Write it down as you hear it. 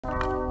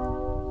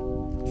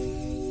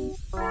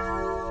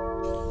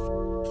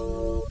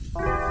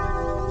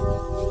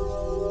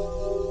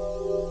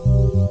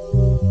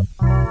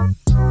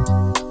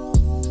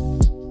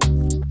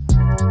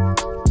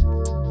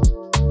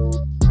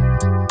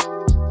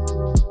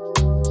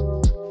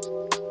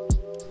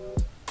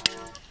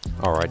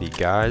Alrighty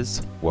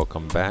guys,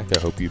 welcome back.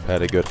 I hope you've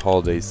had a good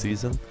holiday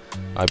season.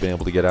 I've been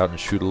able to get out and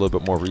shoot a little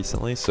bit more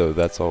recently, so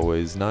that's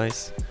always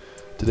nice.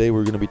 Today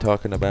we're going to be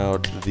talking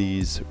about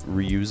these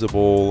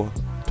reusable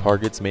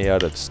targets made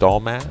out of stall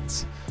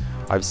mats.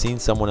 I've seen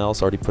someone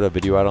else already put a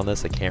video out on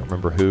this. I can't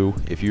remember who.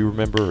 If you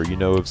remember or you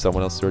know if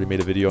someone else already made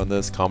a video on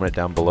this, comment it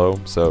down below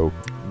so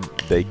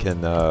they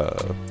can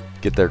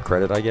get their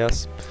credit, I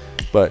guess.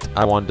 But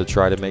I wanted to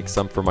try to make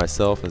some for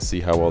myself and see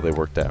how well they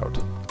worked out.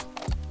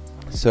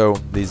 So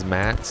these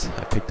mats,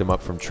 I picked them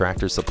up from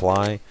Tractor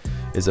Supply.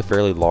 Is a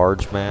fairly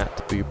large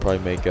mat, but you probably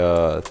make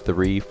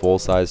 3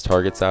 full-size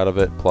targets out of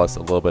it, plus a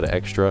little bit of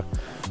extra.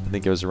 I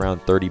think it was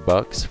around 30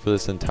 bucks for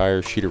this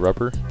entire sheet of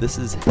rubber. This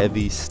is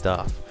heavy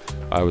stuff.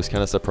 I was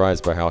kind of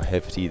surprised by how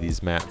hefty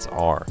these mats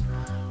are.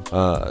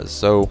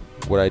 So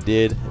what I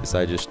did is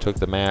I just took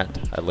the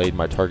mat, I laid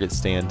my target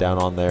stand down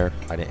on there.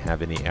 I didn't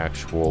have any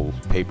actual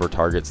paper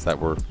targets that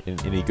were in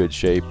any good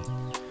shape.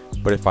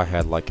 But if I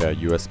had like a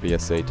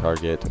USB-SA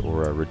target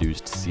or a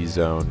reduced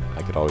C-zone,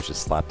 I could always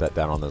just slap that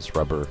down on this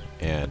rubber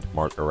and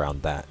mark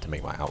around that to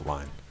make my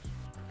outline.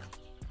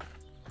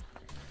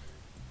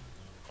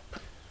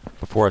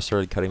 Before I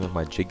started cutting with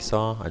my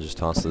jigsaw, I just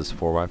tossed this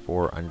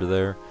 4x4 under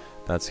there.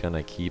 That's going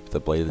to keep the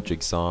blade of the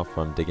jigsaw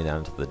from digging down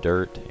into the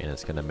dirt, and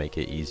it's going to make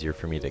it easier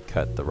for me to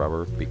cut the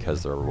rubber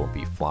because the rubber won't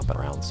be flopping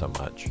around so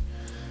much.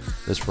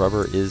 This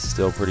rubber is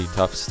still pretty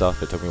tough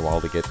stuff. It took me a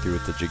while to get through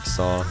with the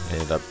jigsaw. I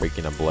ended up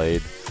breaking a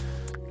blade.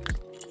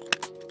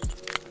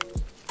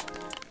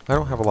 I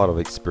don't have a lot of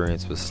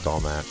experience with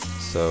stall mats,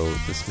 so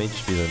this may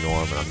just be the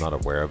norm and I'm not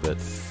aware of it,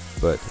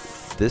 but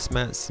this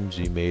mat seems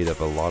to be made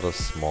of a lot of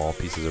small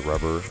pieces of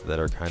rubber that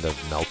are kind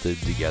of melted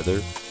together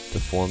to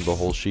form the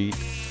whole sheet.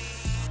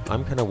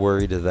 I'm kind of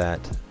worried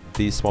that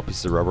these small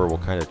pieces of rubber will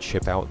kind of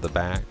chip out the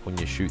back when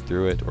you shoot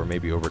through it, or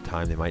maybe over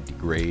time they might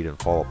degrade and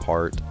fall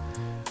apart.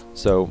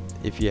 So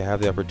if you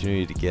have the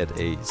opportunity to get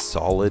a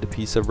solid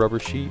piece of rubber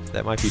sheet,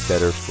 that might be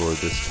better for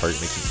this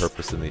target making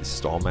purpose than these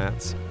stall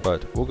mats,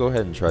 but we'll go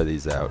ahead and try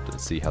these out and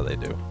see how they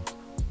do.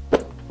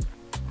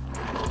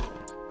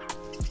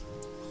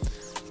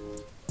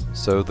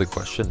 So the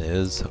question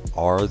is,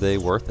 are they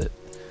worth it?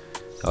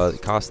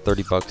 It costs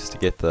 30 bucks to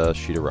get the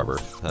sheet of rubber.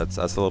 That's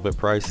a little bit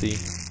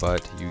pricey,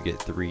 but you get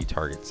 3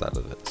 targets out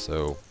of it,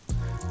 so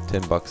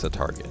 10 bucks a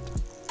target.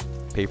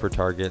 Paper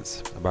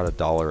targets, about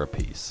 $1 a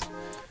piece.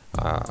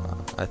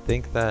 I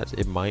think that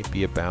it might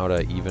be about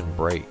an even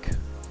break,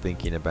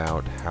 thinking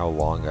about how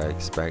long I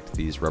expect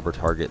these rubber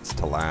targets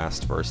to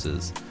last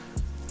versus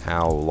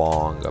how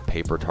long a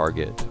paper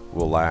target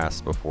will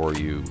last before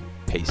you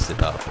paste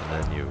it up,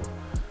 and then you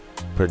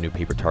put a new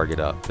paper target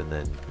up, and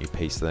then you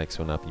paste the next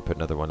one up, you put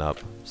another one up.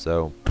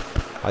 So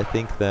I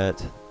think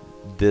that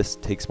this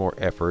takes more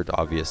effort,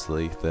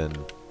 obviously, than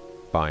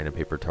buying a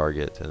paper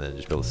target and then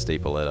just be able to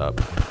staple it up.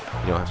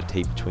 You don't have to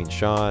tape between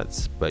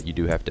shots, but you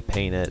do have to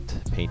paint it.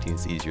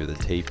 Painting's easier than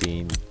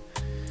taping.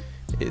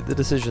 The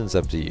decision's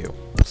up to you.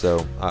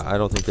 So I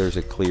don't think there's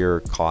a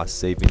clear cost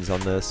savings on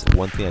this.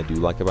 One thing I do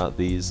like about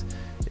these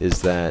is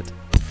that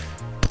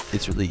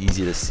it's really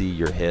easy to see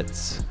your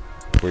hits,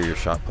 where your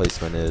shot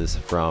placement is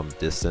from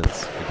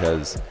distance,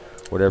 because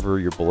whatever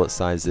your bullet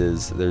size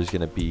is, there's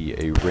going to be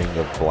a ring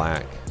of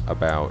black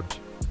about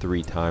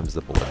 3 times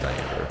the bullet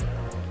diameter.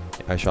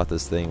 I shot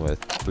this thing with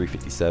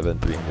 357,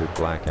 300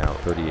 blackout,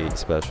 38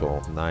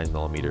 special,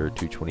 9mm,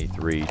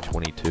 223,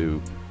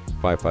 22,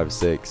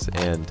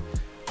 5.56, and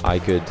I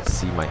could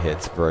see my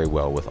hits very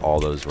well with all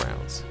those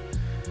rounds.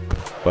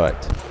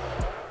 But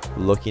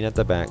looking at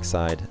the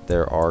backside,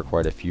 there are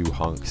quite a few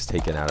hunks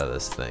taken out of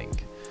this thing,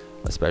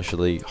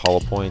 especially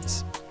hollow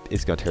points.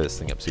 It's going to tear this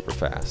thing up super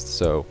fast.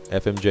 So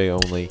FMJ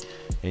only,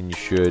 and you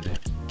should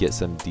get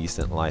some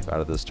decent life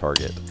out of this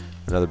target.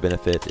 Another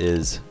benefit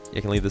is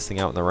you can leave this thing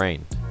out in the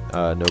rain.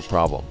 No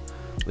problem.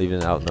 Leaving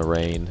it out in the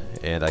rain,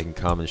 and I can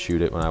come and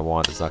shoot it when I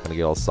want. It's not going to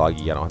get all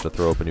soggy. I don't have to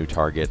throw up a new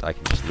target. I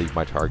can just leave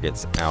my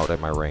targets out at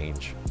my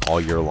range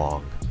all year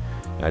long,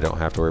 and I don't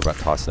have to worry about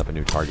tossing up a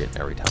new target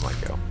every time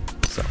I go.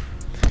 So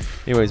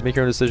anyways, make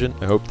your own decision.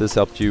 I hope this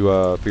helped you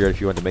figure out if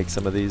you want to make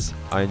some of these.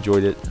 I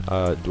enjoyed it.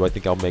 Do I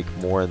think I'll make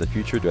more in the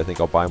future? Do I think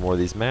I'll buy more of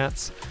these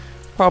mats?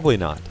 Probably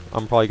not.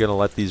 I'm probably going to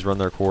let these run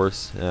their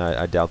course, and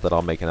I doubt that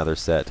I'll make another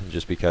set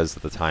just because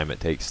of the time it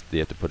takes you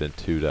have to put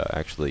into to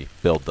actually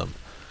build them.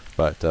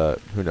 But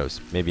who knows?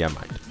 Maybe I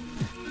might.